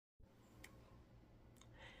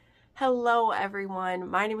Hello everyone,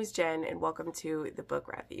 my name is Jen and welcome to the Book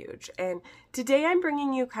Refuge. And today I'm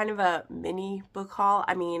bringing you kind of a mini book haul.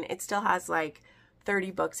 I mean, it still has like 30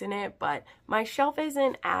 books in it, but my shelf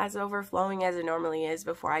isn't as overflowing as it normally is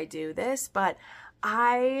before I do this. But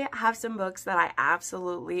I have some books that I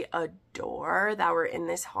absolutely adore that were in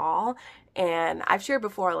this haul. And I've shared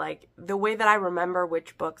before, like, the way that I remember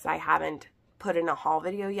which books I haven't put in a haul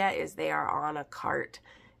video yet is they are on a cart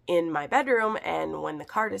in my bedroom, and when the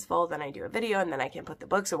cart is full, then I do a video and then I can put the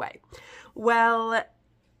books away. Well,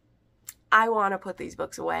 I want to put these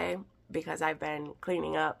books away because I've been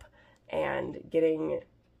cleaning up and getting,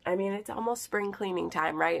 I mean, it's almost spring cleaning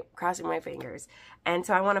time, right? Crossing my fingers. And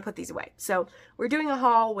so I want to put these away. So we're doing a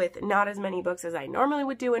haul with not as many books as I normally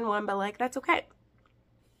would do in one, but like, that's okay.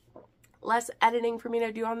 Less editing for me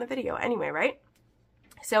to do on the video anyway, right?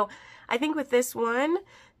 So I think with this one,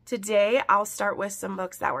 today, I'll start with some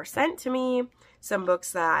books that were sent to me, some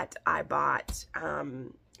books that I bought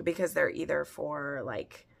because they're either for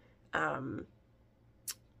like videos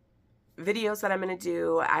that I'm going to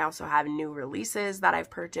do. I also have new releases that I've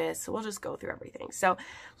purchased, so we'll just go through everything. So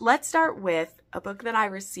let's start with a book that I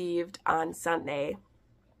received on Sunday,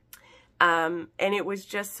 and it was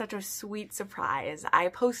just such a sweet surprise. I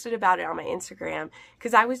posted about it on my Instagram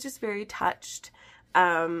because I was just very touched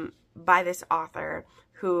by this author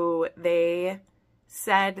who they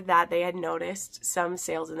said that they had noticed some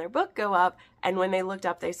sales in their book go up, and when they looked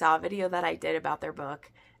up, they saw a video that I did about their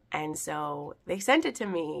book, and so they sent it to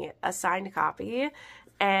me, a signed copy.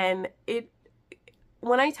 And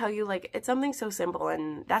when I tell you, like, it's something so simple,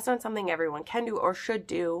 and that's not something everyone can do or should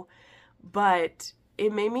do, but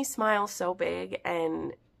it made me smile so big,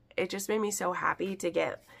 and it just made me so happy to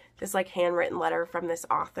get this like handwritten letter from this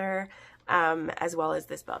author, as well as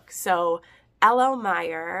this book. So L.L.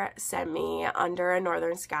 Meyer sent me Under a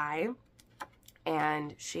Northern Sky,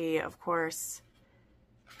 and she, of course,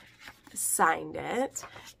 signed it.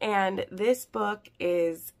 And this book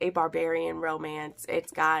is a barbarian romance.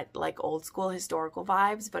 It's got like old school historical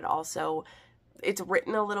vibes, but also it's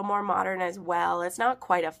written a little more modern as well. It's not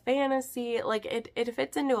quite a fantasy. Like, it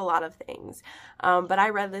fits into a lot of things. But I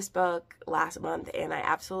read this book last month and I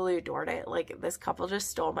absolutely adored it. Like, this couple just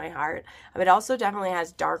stole my heart. It also definitely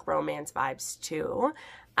has dark romance vibes too.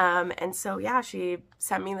 And so, yeah, she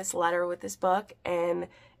sent me this letter with this book, and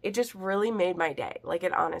it just really made my day. Like,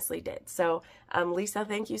 it honestly did. So, Lisa,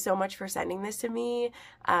 thank you so much for sending this to me.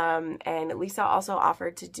 And Lisa also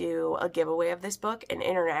offered to do a giveaway of this book, an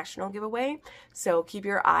international giveaway. So keep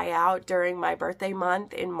your eye out during my birthday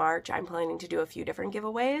month in March. I'm planning to do a few different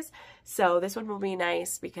giveaways. So this one will be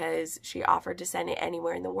nice because she offered to send it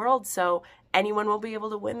anywhere in the world. So anyone will be able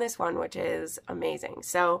to win this one, which is amazing.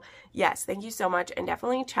 So yes, thank you so much. And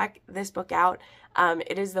definitely check this book out.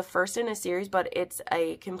 It is the first in a series, but it's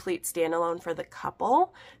a complete standalone for the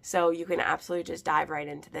couple. So you can absolutely just dive right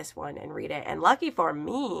into this one and read it. And lucky for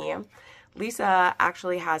me, Lisa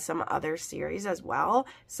actually has some other series as well.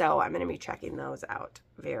 So I'm going to be checking those out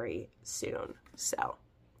very soon. So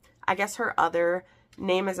I guess her other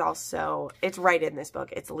name is also, it's right in this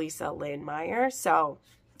book. It's Lisa Lynn Meyer. So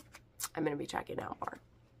I'm going to be checking out more.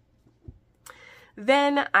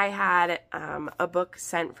 Then I had a book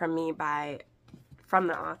sent from me from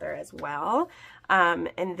the author as well.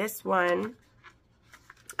 And this one,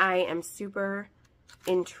 I am super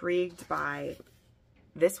intrigued by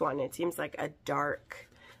this one. It seems like a dark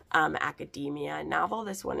academia novel.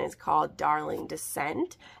 This one is called Darling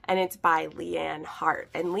Descent, and it's by Leanne Hart.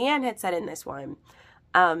 And Leanne had said in this one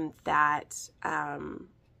that, hold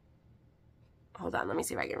on, let me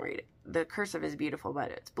see if I can read it. The cursive is beautiful, but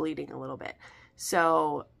it's bleeding a little bit.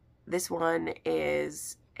 So this one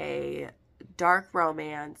is a dark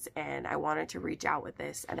romance, and I wanted to reach out with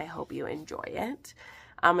this, and I hope you enjoy it.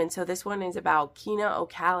 And so this one is about Keena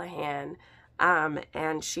O'Callahan,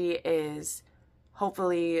 and she is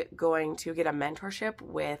hopefully going to get a mentorship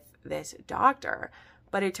with this doctor.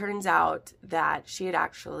 But it turns out that she had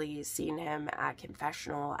actually seen him at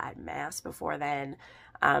confessional at Mass before then,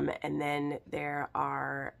 and then there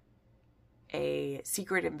are a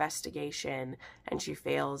secret investigation, and she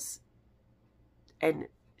fails,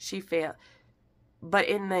 but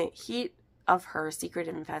in the heat of her secret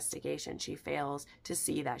investigation, she fails to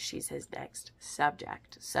see that she's his next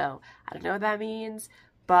subject. So I don't know what that means,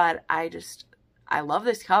 but I love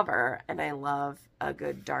this cover, and I love a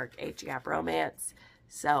good dark age gap romance.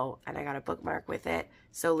 So, and I got a bookmark with it.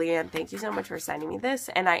 So Leanne, thank you so much for sending me this,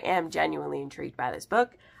 and I am genuinely intrigued by this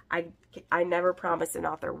book. I never promise an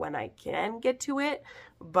author when I can get to it,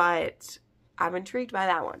 but I'm intrigued by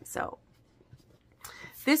that one. So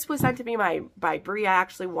This was sent to me by Brie. I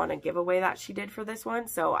actually won a giveaway that she did for this one,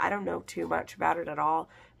 so I don't know too much about it at all,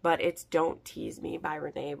 but it's Don't Tease Me by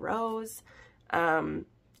Renee Rose. And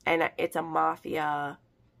it's a mafia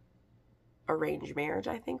arranged marriage,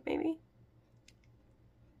 I think, maybe.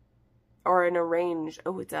 Or an arranged,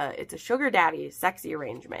 oh, it's a sugar daddy sexy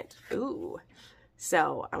arrangement. Ooh.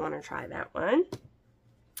 So I want to try that one.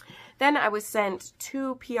 Then I was sent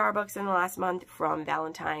 2 PR books in the last month from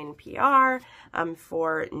Valentine PR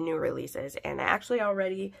for new releases. And I actually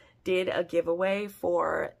already did a giveaway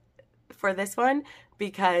for this one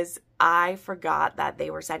because I forgot that they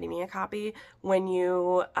were sending me a copy. When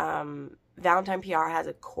you, Valentine PR has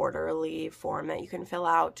a quarterly form that you can fill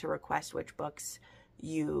out to request which books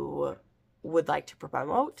you would like to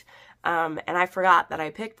promote. And I forgot that I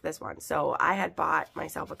picked this one. So I had bought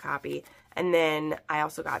myself a copy, and then I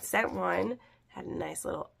also got sent one. Had a nice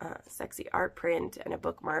little sexy art print and a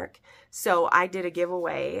bookmark. So I did a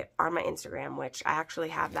giveaway on my Instagram, which I actually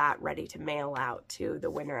have that ready to mail out to the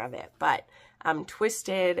winner of it. But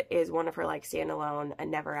Twisted is one of her like standalone A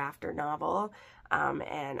Never After novel.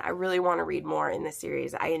 And I really want to read more in this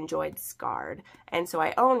series. I enjoyed Scarred. And so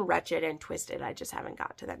I own Wretched and Twisted. I just haven't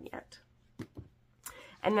got to them yet.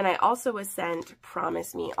 And then I also was sent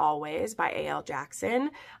Promise Me Always by A.L.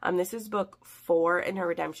 Jackson. This is book 4 in her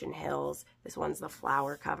Redemption Hills. This one's the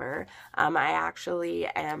flower cover. I actually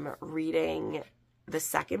am reading the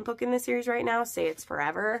second book in the series right now, Say It's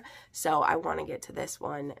Forever. So I want to get to this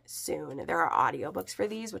one soon. There are audiobooks for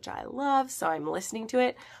these, which I love, so I'm listening to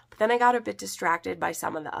it. But then I got a bit distracted by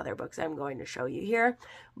some of the other books I'm going to show you here.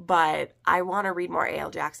 But I want to read more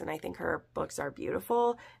A.L. Jackson. I think her books are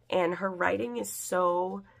beautiful, and her writing is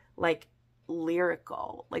so, like,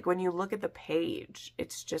 lyrical. Like, when you look at the page,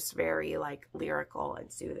 it's just very, like, lyrical and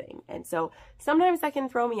soothing. And so sometimes that can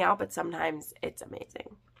throw me out, but sometimes it's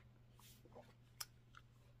amazing.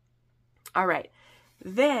 All right,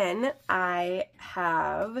 then I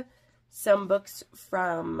have some books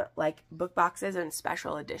from like book boxes and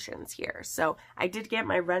special editions here. So I did get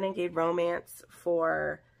my Renegade Romance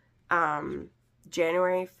for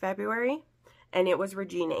January, February, and it was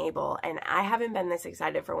Regina Abel. And I haven't been this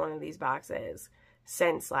excited for one of these boxes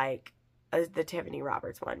since like the Tiffany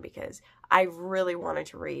Roberts one, because I really wanted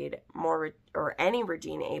to read more or any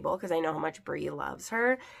Regina Abel because I know how much Brie loves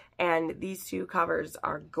her. And these 2 covers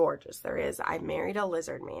are gorgeous. There is I Married a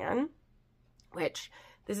Lizard Man, which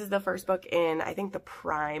this is the first book in, I think, the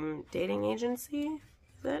Prime dating agency.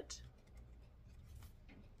 Is it?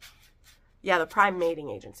 Yeah, the Prime mating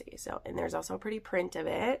agency. So, and there's also a pretty print of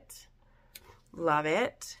it. Love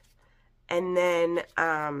it. And then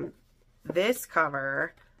this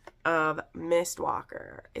cover of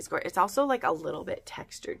Mistwalker is great. It's also like a little bit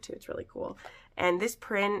textured too. It's really cool. And this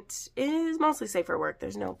print is mostly safe for work.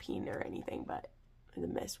 There's no peen or anything, but the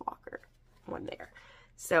Mistwalker one there.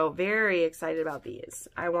 So very excited about these.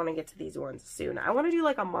 I want to get to these ones soon. I want to do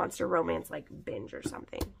like a monster romance like binge or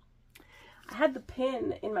something. I had the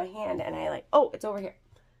pin in my hand and I like, oh, it's over here.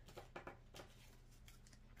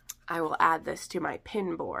 I will add this to my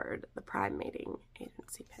pin board, the Prime Mating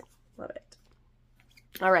Agency pin. Love it.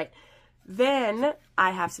 All right, then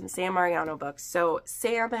I have some Sam Mariano books. So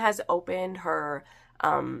Sam has opened her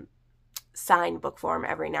signed book form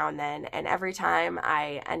every now and then, and every time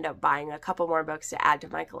I end up buying a couple more books to add to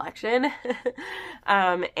my collection.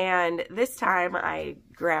 And this time I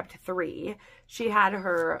grabbed 3. She had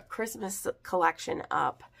her Christmas collection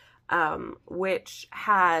up, which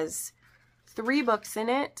has 3 books in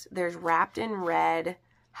it. There's Wrapped in Red,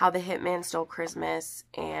 How the Hitman Stole Christmas,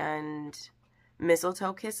 and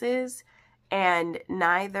Mistletoe Kisses, and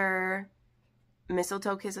neither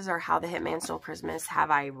Mistletoe Kisses or How the Hitman Stole Christmas have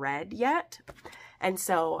I read yet. And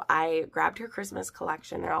so I grabbed her Christmas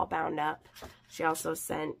collection. They're all bound up. She also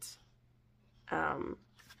sent,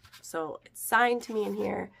 so it's signed to me in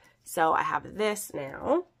here. So I have this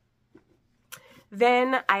now.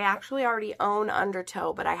 Then I actually already own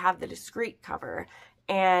Undertow, but I have the discreet cover,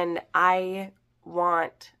 and I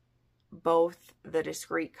want both the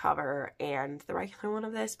discreet cover and the regular one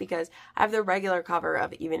of this because I have the regular cover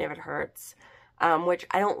of Even If It Hurts, which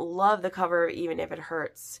I don't love the cover of Even If It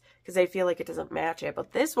Hurts because I feel like it doesn't match it,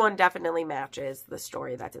 but this one definitely matches the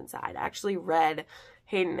story that's inside. I actually read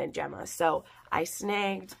Hayden and Gemma, so I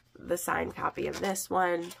snagged the signed copy of this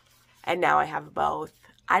one, and now I have both.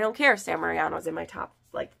 I don't care if Sam Mariano's in my top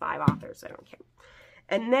like 5 authors. I don't care.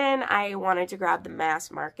 And then I wanted to grab the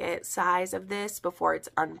mass market size of this before it's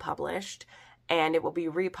unpublished, and it will be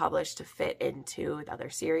republished to fit into the other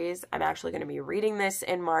series. I'm actually going to be reading this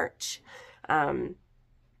in March,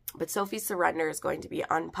 but Sophie's Surrender is going to be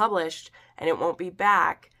unpublished, and it won't be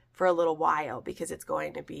back for a little while because it's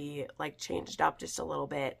going to be like changed up just a little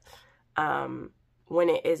bit when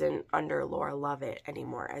it isn't under Laura Lovett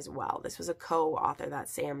anymore as well. This was a co-author that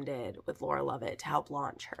Sam did with Laura Lovett to help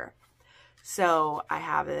launch her. So I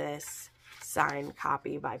have this signed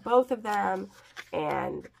copy by both of them,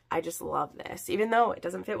 and I just love this. Even though it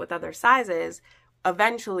doesn't fit with other sizes,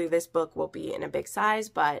 eventually this book will be in a big size,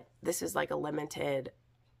 but this is like a limited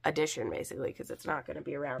edition basically because it's not going to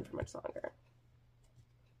be around for much longer.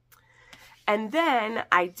 And then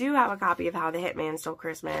I do have a copy of How the Hitman Stole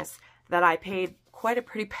Christmas that I paid quite a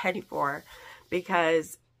pretty penny for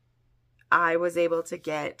because I was able to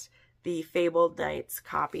get the Fabled Knights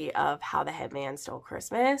copy of How the Hitman Stole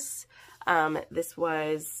Christmas. This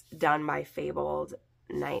was done by Fabled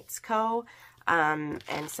Knights Co. And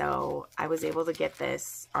so I was able to get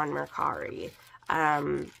this on Mercari.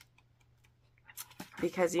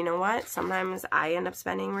 Because you know what? Sometimes I end up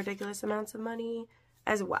spending ridiculous amounts of money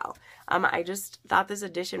as well. I just thought this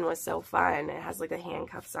edition was so fun. It has like the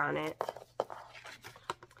handcuffs on it.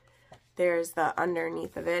 There's the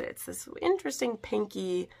underneath of it. It's this interesting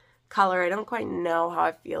pinky color. I don't quite know how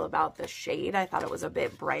I feel about the shade. I thought it was a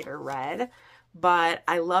bit brighter red, but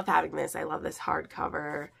I love having this. I love this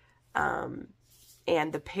hardcover. And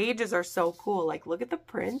the pages are so cool. Like, look at the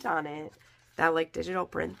print on it. That like digital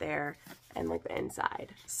print there and like the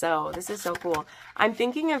inside. So this is so cool. I'm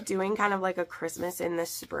thinking of doing kind of like a Christmas in the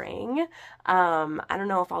spring. I don't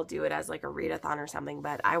know if I'll do it as like a readathon or something,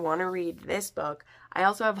 but I want to read this book. I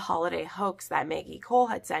also have Holiday Hoax that Maggie Cole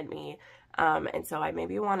had sent me. And so I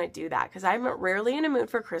maybe want to do that because I'm rarely in a mood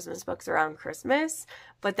for Christmas books around Christmas,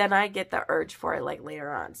 but then I get the urge for it like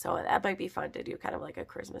later on. So that might be fun to do, kind of like a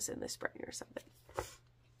Christmas in the spring or something.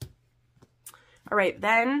 All right,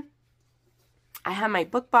 then I have my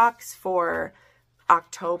book box for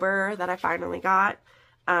October that I finally got.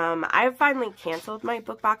 I have finally canceled my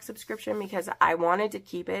book box subscription because I wanted to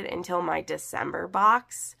keep it until my December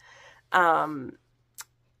box,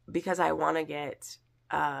 because I want to get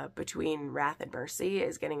Between Wrath and Mercy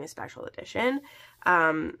is getting a special edition.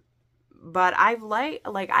 But I've I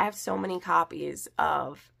have so many copies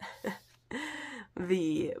of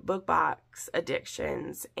the book box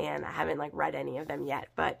addictions, and I haven't like read any of them yet.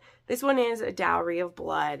 But this one is A Dowry of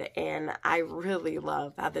Blood, and I really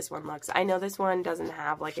love how this one looks. I know this one doesn't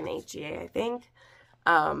have like an HGA, I think,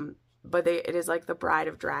 but it is like the Bride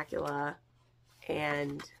of Dracula,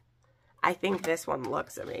 and I think this one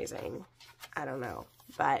looks amazing. I don't know,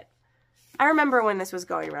 but I remember when this was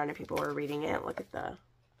going around and people were reading it. Look at the...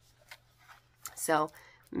 So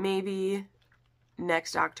maybe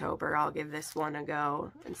next October I'll give this one a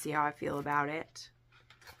go and see how I feel about it.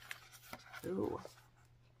 Ooh.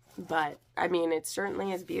 But, I mean, it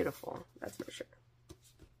certainly is beautiful. That's for sure.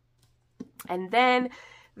 And then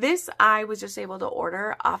this I was just able to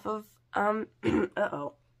order off of,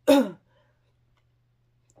 uh-oh.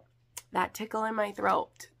 That tickle in my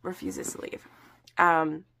throat refuses to leave.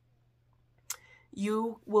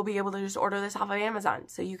 You will be able to just order this off of Amazon,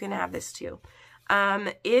 so you can have this too.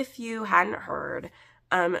 If you hadn't heard,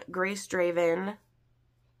 Grace Draven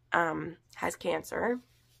has cancer,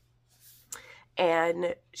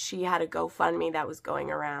 and she had a GoFundMe that was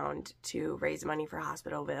going around to raise money for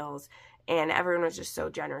hospital bills, and everyone was just so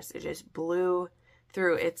generous. It just blew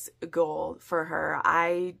through its goal for her.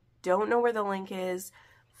 I don't know where the link is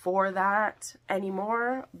for that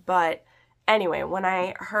anymore, but anyway, when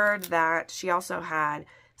I heard that she also had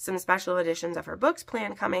some special editions of her books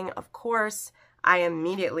planned coming, of course, I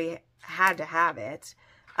immediately had to have it.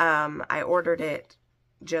 I ordered it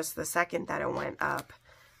just the second that it went up.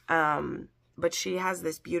 But she has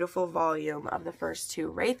this beautiful volume of the first two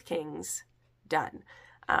Wraith Kings done.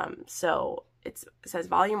 So it says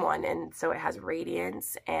volume 1, and so it has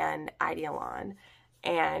Radiance and Eidolon,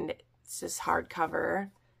 and it's just hardcover.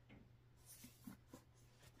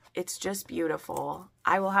 It's just beautiful.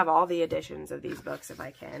 I will have all the editions of these books if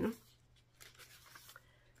I can.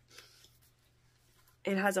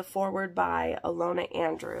 It has a foreword by Alona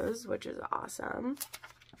Andrews, which is awesome.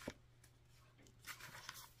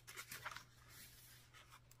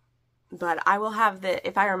 But I will have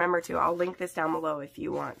if I remember to, I'll link this down below if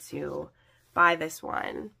you want to buy this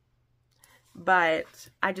one. But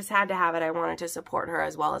I just had to have it. I wanted to support her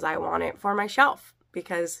as well as I want it for my shelf,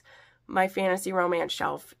 because my fantasy romance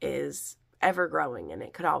shelf is ever growing and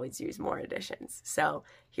it could always use more editions. So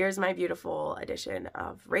here's my beautiful edition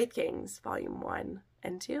of Wraith Kings Volume 1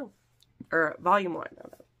 and 2. Or Volume 1.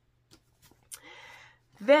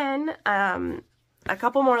 Then, a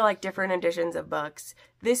couple more like different editions of books.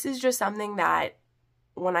 This is just something that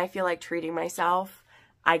when I feel like treating myself,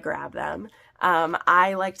 I grab them.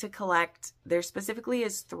 I like to collect, there specifically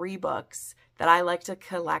is 3 books that I like to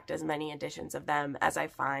collect as many editions of them as I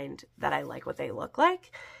find that I like what they look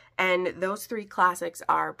like. And those 3 classics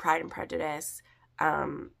are Pride and Prejudice,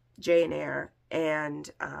 Jane Eyre,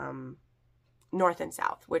 and North and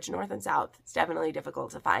South, which North and South, it's definitely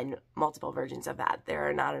difficult to find multiple versions of that. There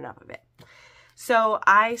are not enough of it. So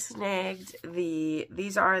I snagged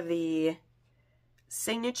these are the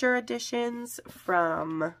signature editions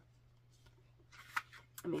from,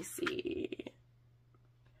 let me see,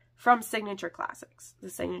 from Signature Classics, the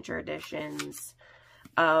signature editions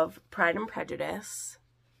of Pride and Prejudice.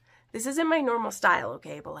 This isn't my normal style,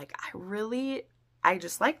 okay, but like I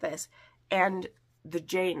just like this. And the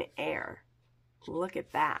Jane Eyre, look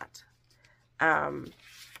at that.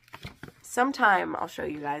 Sometime I'll show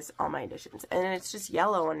you guys all my editions, and it's just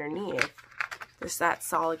yellow underneath, just that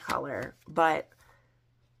solid color, but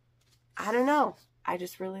I don't know, I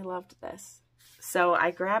just really loved this. So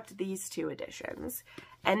I grabbed these 2 editions,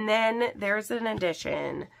 and then there's an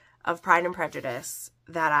edition of Pride and Prejudice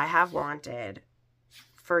that I have wanted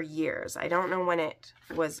for years. I don't know when it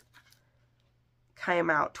came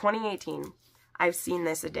out, 2018. I've seen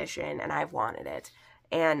this edition and I've wanted it,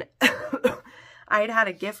 and I had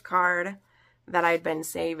a gift card that I'd been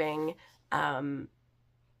saving, and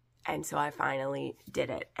so I finally did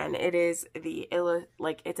it. And it is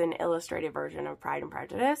it's an illustrated version of Pride and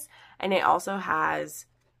Prejudice, and it also has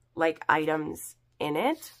like items in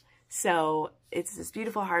it. So it's this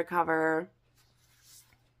beautiful hardcover.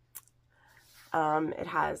 It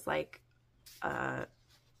has like a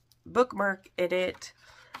bookmark in it.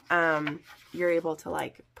 You're able to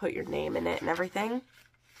like put your name in it and everything.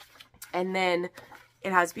 And then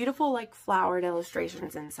it has beautiful like flowered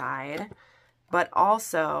illustrations inside, but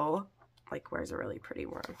also, like, where's a really pretty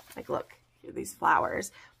one? Like, look, these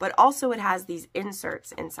flowers. But also it has these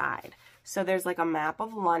inserts inside. So there's like a map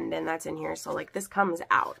of London that's in here. So like this comes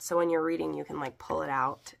out. So when you're reading, you can like pull it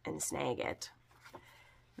out and snag it.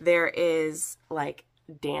 There is like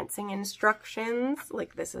dancing instructions.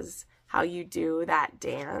 Like this is how you do that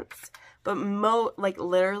dance. But like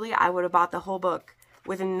literally I would have bought the whole book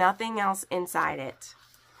with nothing else inside it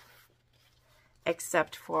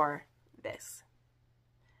except for this.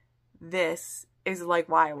 This is like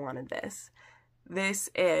why I wanted this. This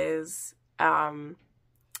is Mr.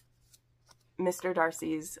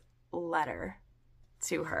 Darcy's letter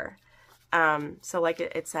to her. So like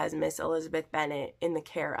it says, Miss Elizabeth Bennet in the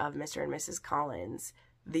care of Mr. and Mrs. Collins,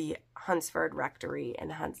 the Hunsford Rectory in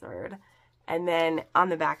Hunsford. And then on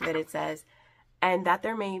the back of it, it says, and that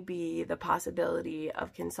there may be the possibility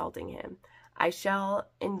of consulting him. I shall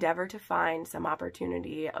endeavor to find some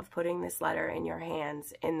opportunity of putting this letter in your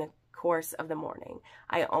hands in the course of the morning.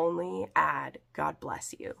 I only add, God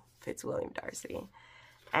bless you, Fitzwilliam Darcy.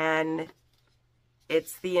 And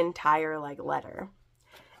it's the entire like letter.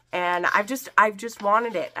 And I've just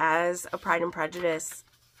wanted it as a Pride and Prejudice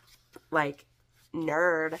like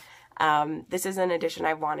nerd. This is an edition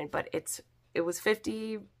I wanted, but it was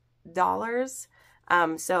 $50.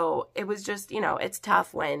 So it was just, you know, it's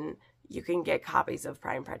tough when you can get copies of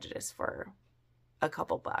Pride and Prejudice for a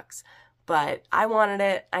couple bucks. But I wanted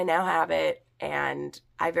it, I now have it, and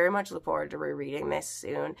I very much look forward to rereading this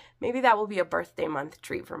soon. Maybe that will be a birthday month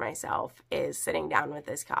treat for myself, is sitting down with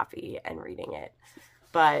this copy and reading it.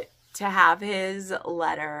 But to have his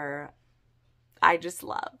letter, I just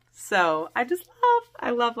love. So I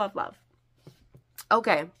love.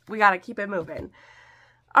 Okay, we gotta keep it moving.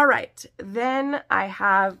 All right, then I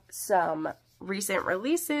have some recent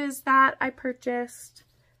releases that I purchased.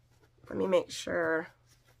 Let me make sure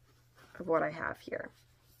of what I have here.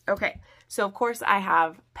 Okay, so of course I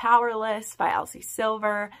have Powerless by Elsie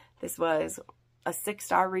Silver. This was a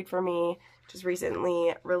 6-star read for me, just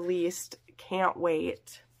recently released. Can't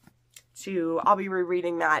wait I'll be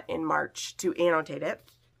rereading that in March to annotate it.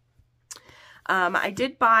 I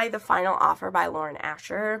did buy The Final Offer by Lauren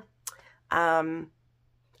Asher.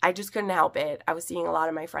 I just couldn't help it. I was seeing a lot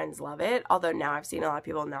of my friends love it, although now I've seen a lot of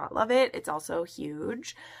people not love it. It's also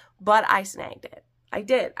huge, but I snagged it. I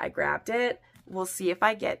did. I grabbed it. We'll see if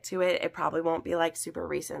I get to it. It probably won't be like super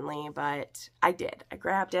recently, but I did. I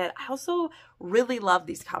grabbed it. I also really love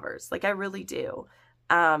these covers. Like I really do.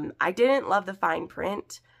 I didn't love the fine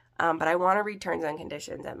print, but I want to read Terms and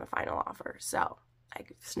Conditions and The Final Offer, so I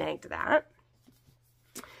snagged that.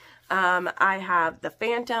 I have The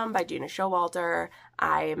Phantom by Gina Showalter.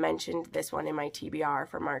 I mentioned this one in my TBR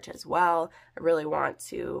for March as well.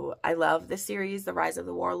 I love this series, The Rise of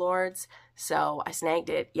the Warlords, so I snagged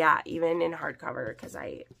it, yeah, even in hardcover, because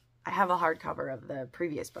I have a hardcover of the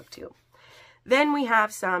previous book too. Then we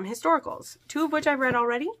have some historicals, 2 of which I've read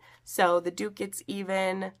already. So The Duke Gets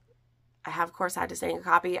Even, I have, of course, had to snag a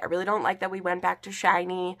copy. I really don't like that we went back to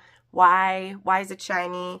shiny. Why? Why is it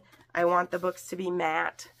shiny? I want the books to be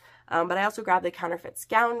matte. But I also grabbed The Counterfeit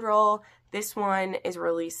Scoundrel. This one is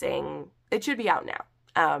releasing, it should be out now.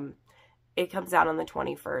 It comes out on the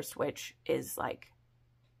 21st, which is like,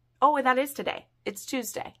 oh, that is today. It's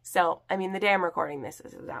Tuesday. So, I mean, the day I'm recording this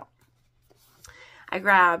is out. I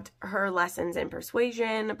grabbed Her Lessons in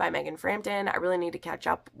Persuasion by Megan Frampton. I really need to catch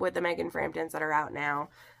up with the Megan Framptons that are out now.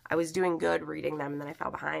 I was doing good reading them, and then I fell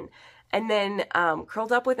behind. And then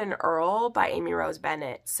Curled Up with an Earl by Amy Rose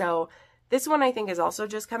Bennett. So this one I think is also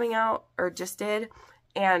just coming out, or just did.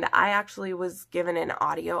 And I actually was given an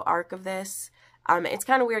audio arc of this. It's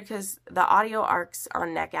kind of weird because the audio arcs on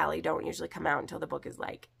NetGalley don't usually come out until the book is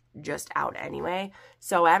like just out anyway.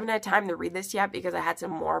 So I haven't had time to read this yet because I had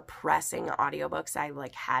some more pressing audiobooks I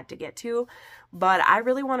like had to get to. But I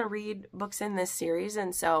really want to read books in this series,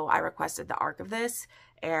 and so I requested the arc of this,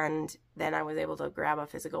 and then I was able to grab a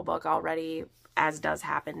physical book already, as does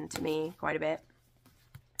happen to me quite a bit.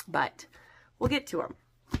 But we'll get to them.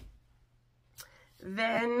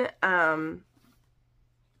 Then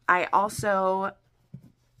I also,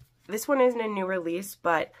 this one isn't a new release,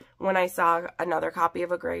 but when I saw another copy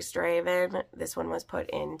of A Grey Straven, this one was put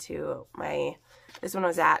into my, this one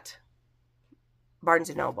was at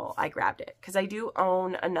Barnes & Noble. I grabbed it because I do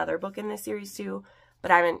own another book in this series too,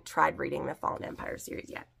 but I haven't tried reading the Fallen Empire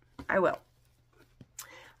series yet. I will.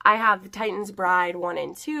 I have The Titan's Bride 1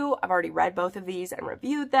 and 2. I've already read both of these and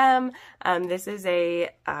reviewed them. This is a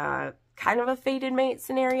kind of a fated mate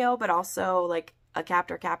scenario, but also like a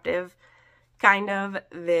captor-captive kind of.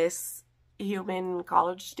 This human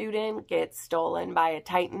college student gets stolen by a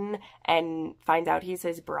Titan and finds out he's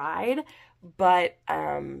his bride, but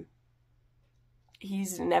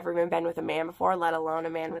he's never even been with a man before, let alone a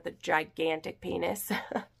man with a gigantic penis.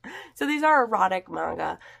 So these are erotic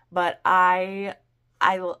manga, but I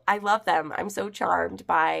love them. I'm so charmed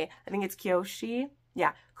by, I think it's Kyoshi.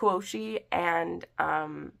 Yeah, Kyoshi and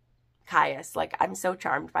Caius. Like, I'm so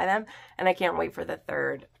charmed by them, and I can't wait for the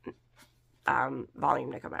 3rd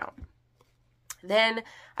volume to come out. Then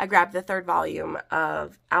I grabbed the 3rd volume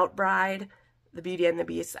of Outbride, The Beauty and the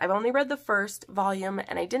Beast. I've only read the 1st volume,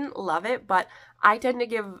 and I didn't love it, but I tend to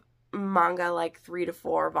give manga like 3 to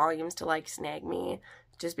 4 volumes to like snag me,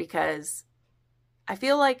 just because I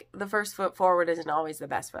feel like the first foot forward isn't always the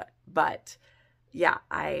best foot. But yeah,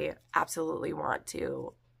 I absolutely want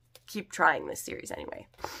to keep trying this series anyway.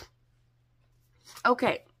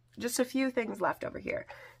 Okay, just a few things left over here.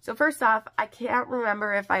 So first off, I can't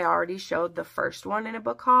remember if I already showed the first one in a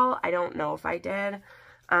book haul. I don't know if I did,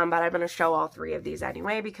 but I'm going to show all 3 of these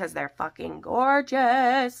anyway because they're fucking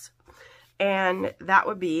gorgeous. And that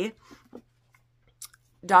would be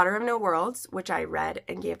Daughter of No Worlds, which I read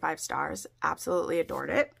and gave 5 stars. Absolutely adored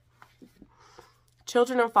it.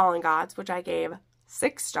 Children of Fallen Gods, which I gave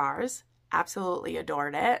 6 stars. Absolutely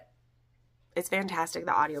adored it. It's fantastic.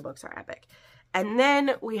 The audiobooks are epic. And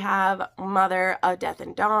then we have Mother of Death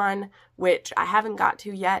and Dawn, which I haven't got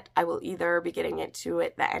to yet. I will either be getting it to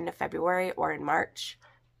at the end of February or in March.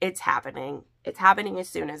 It's happening. It's happening as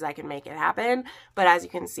soon as I can make it happen. But as you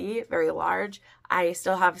can see, very large. I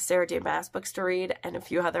still have Sarah J. Maas books to read and a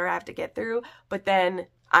few other I have to get through. But then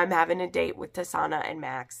I'm having a date with Tasana and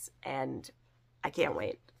Max, and I can't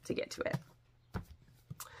wait to get to it.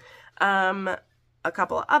 A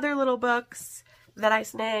couple of other little books that I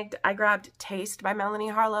snagged. I grabbed Taste by Melanie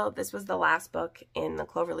Harlow. This was the last book in the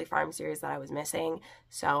Cloverleaf Farm series that I was missing,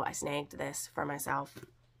 so I snagged this for myself.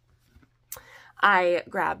 I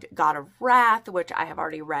grabbed God of Wrath, which I have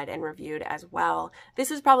already read and reviewed as well.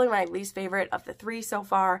 This is probably my least favorite of the 3 so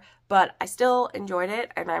far, but I still enjoyed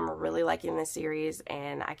it, and I'm really liking this series,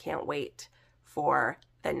 and I can't wait for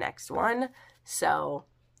the next one. So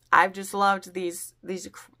I've just loved these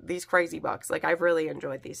crazy books. Like, I've really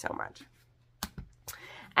enjoyed these so much.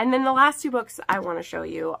 And then the last 2 books I want to show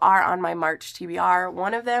you are on my March TBR.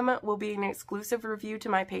 One of them will be an exclusive review to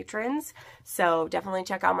my patrons, so definitely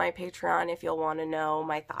check out my Patreon if you'll want to know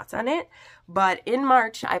my thoughts on it. But in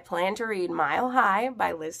March, I plan to read Mile High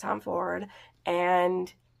by Liz Tom Ford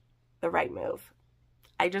and The Right Move.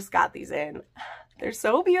 I just got these in. They're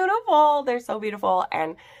so beautiful. They're so beautiful,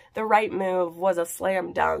 and The Right Move was a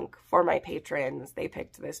slam dunk for my patrons. They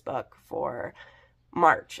picked this book for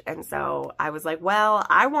March, and so I was like, well,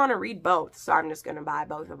 I want to read both, so I'm just going to buy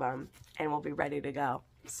both of them and we'll be ready to go.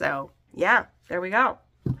 So yeah, there we go.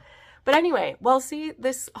 But anyway, well, see,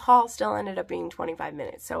 this haul still ended up being 25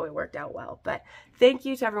 minutes, so it worked out well. But thank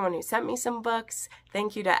you to everyone who sent me some books.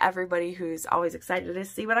 Thank you to everybody who's always excited to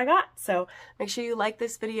see what I got. So make sure you like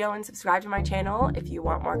this video and subscribe to my channel if you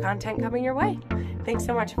want more content coming your way. Thanks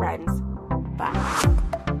so much, friends. Bye.